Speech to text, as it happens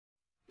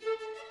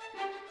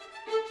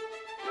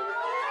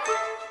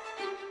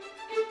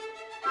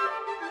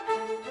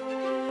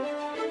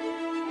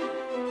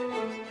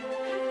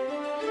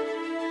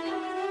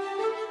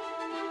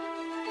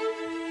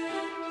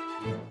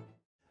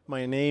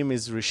My name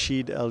is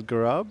Rachid El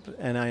Guerrab,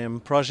 and I am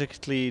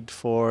project lead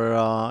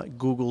for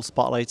Google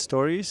Spotlight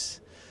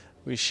Stories,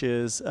 which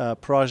is a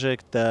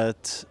project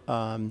that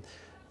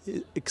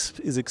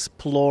is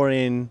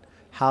exploring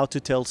how to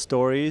tell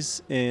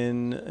stories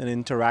in an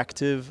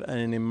interactive and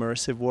an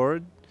immersive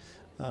world,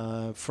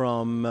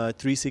 from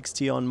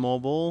 360 on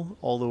mobile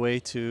all the way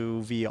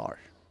to VR.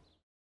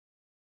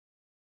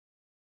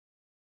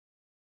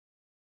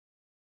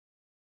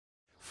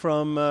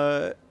 From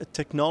a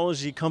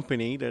technology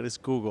company that is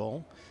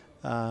Google,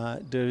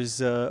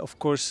 there's of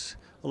course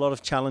a lot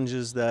of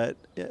challenges that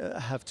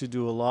have to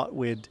do a lot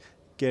with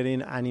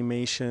getting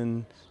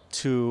animation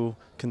to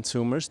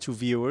consumers, to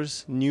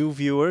viewers, new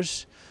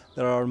viewers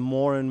that are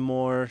more and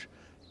more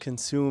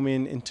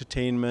consuming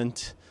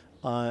entertainment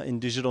in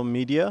digital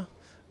media,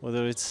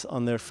 whether it's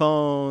on their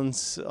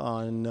phones,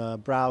 on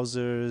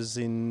browsers,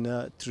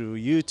 through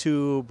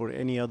YouTube or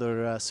any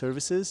other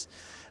services.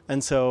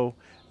 And so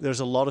there's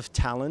a lot of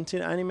talent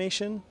in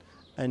animation,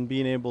 and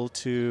being able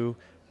to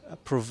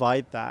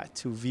provide that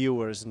to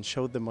viewers and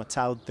show them what's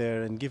out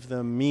there and give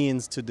them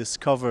means to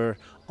discover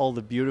all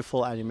the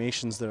beautiful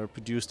animations that are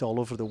produced all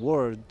over the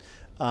world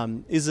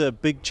is a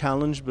big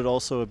challenge, but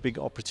also a big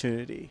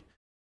opportunity.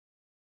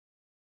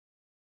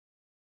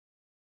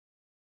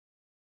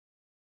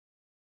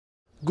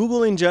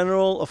 Google in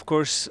general, of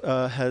course,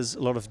 has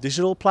a lot of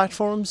digital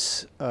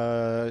platforms,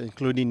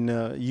 including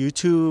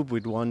YouTube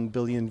with 1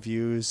 billion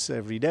views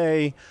every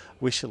day,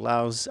 which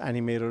allows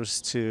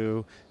animators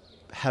to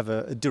have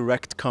a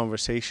direct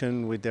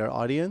conversation with their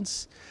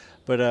audience.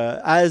 But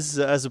as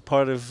a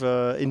part of,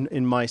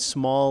 in my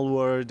small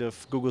world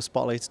of Google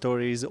Spotlight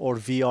Stories or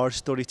VR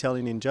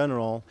storytelling in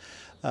general,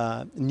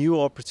 new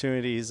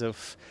opportunities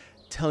of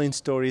telling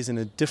stories in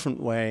a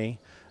different way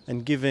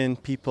and giving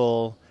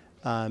people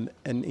an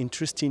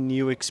interesting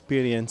new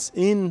experience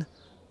in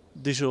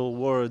digital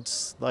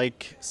worlds,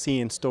 like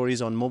seeing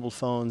stories on mobile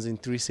phones in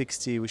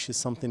 360, which is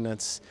something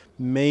that's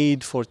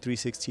made for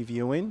 360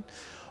 viewing,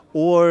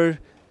 or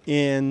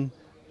in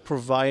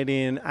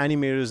providing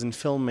animators and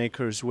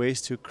filmmakers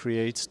ways to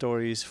create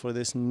stories for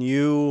this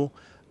new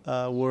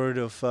world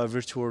of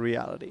virtual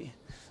reality.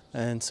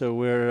 And so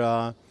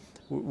we're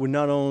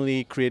not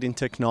only creating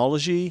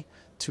technology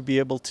to be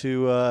able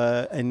to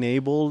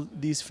enable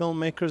these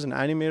filmmakers and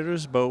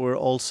animators, but we're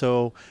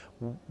also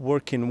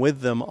working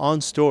with them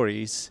on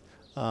stories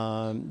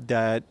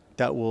that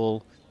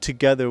will,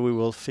 together we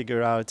will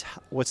figure out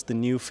what's the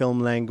new film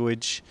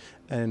language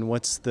and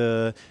what's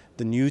the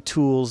new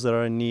tools that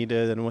are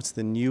needed and what's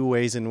the new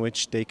ways in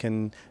which they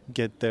can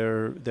get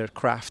their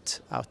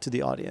craft out to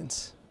the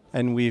audience.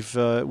 And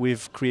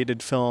we've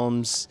created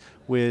films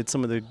with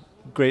some of the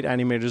great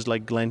animators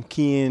like Glenn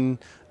Keane,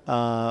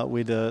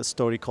 with a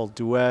story called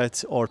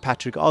Duet, or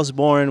Patrick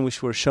Osborne,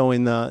 which we're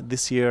showing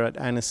this year at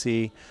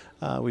Annecy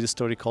with a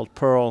story called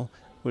Pearl.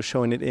 We're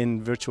showing it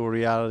in virtual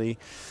reality,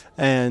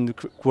 and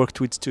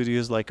worked with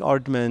studios like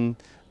Aardman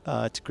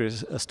to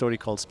create a story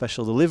called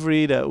Special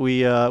Delivery that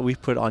we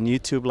put on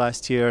YouTube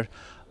last year.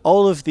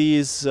 All of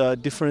these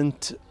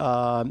different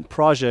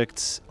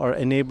projects are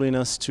enabling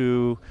us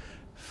to,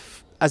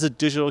 as a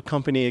digital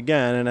company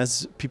again, and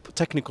as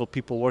technical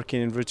people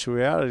working in virtual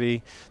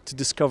reality, to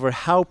discover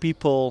how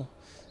people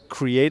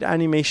create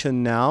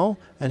animation now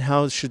and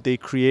how should they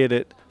create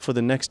it for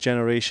the next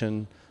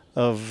generation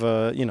of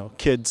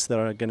kids that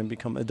are going to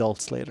become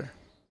adults later.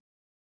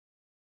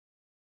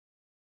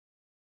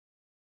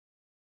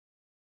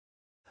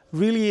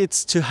 Really,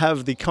 it's to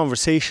have the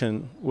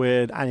conversation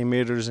with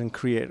animators and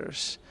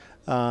creators.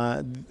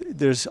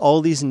 There's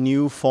all these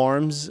new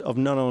forms of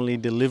not only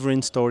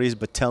delivering stories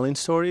but telling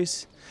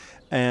stories.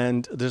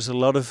 And there's a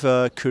lot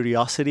of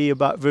curiosity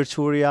about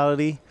virtual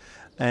reality,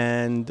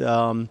 and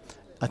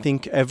I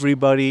think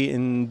everybody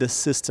in the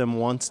system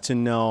wants to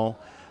know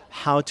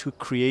how to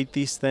create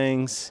these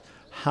things,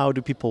 how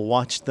do people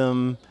watch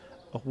them,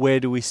 where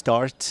do we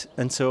start?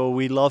 And so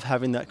we love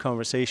having that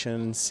conversation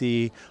and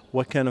see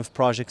what kind of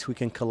projects we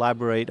can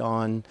collaborate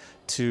on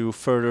to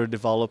further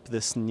develop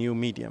this new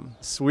medium.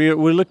 So we're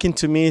looking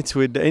to meet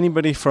with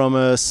anybody from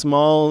a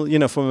small,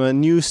 from a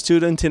new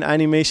student in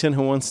animation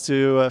who wants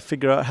to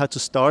figure out how to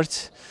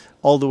start,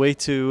 all the way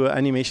to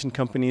animation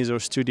companies or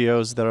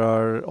studios that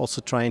are also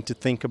trying to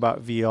think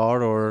about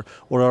VR or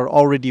are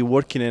already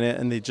working in it,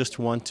 and they just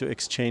want to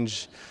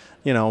exchange,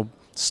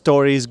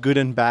 stories, good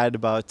and bad,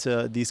 about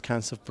these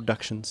kinds of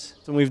productions.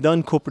 So we've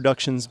done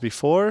co-productions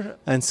before,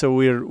 and so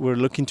we're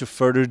looking to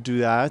further do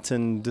that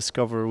and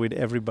discover with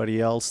everybody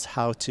else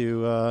how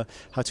to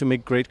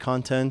make great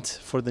content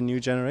for the new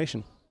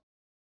generation.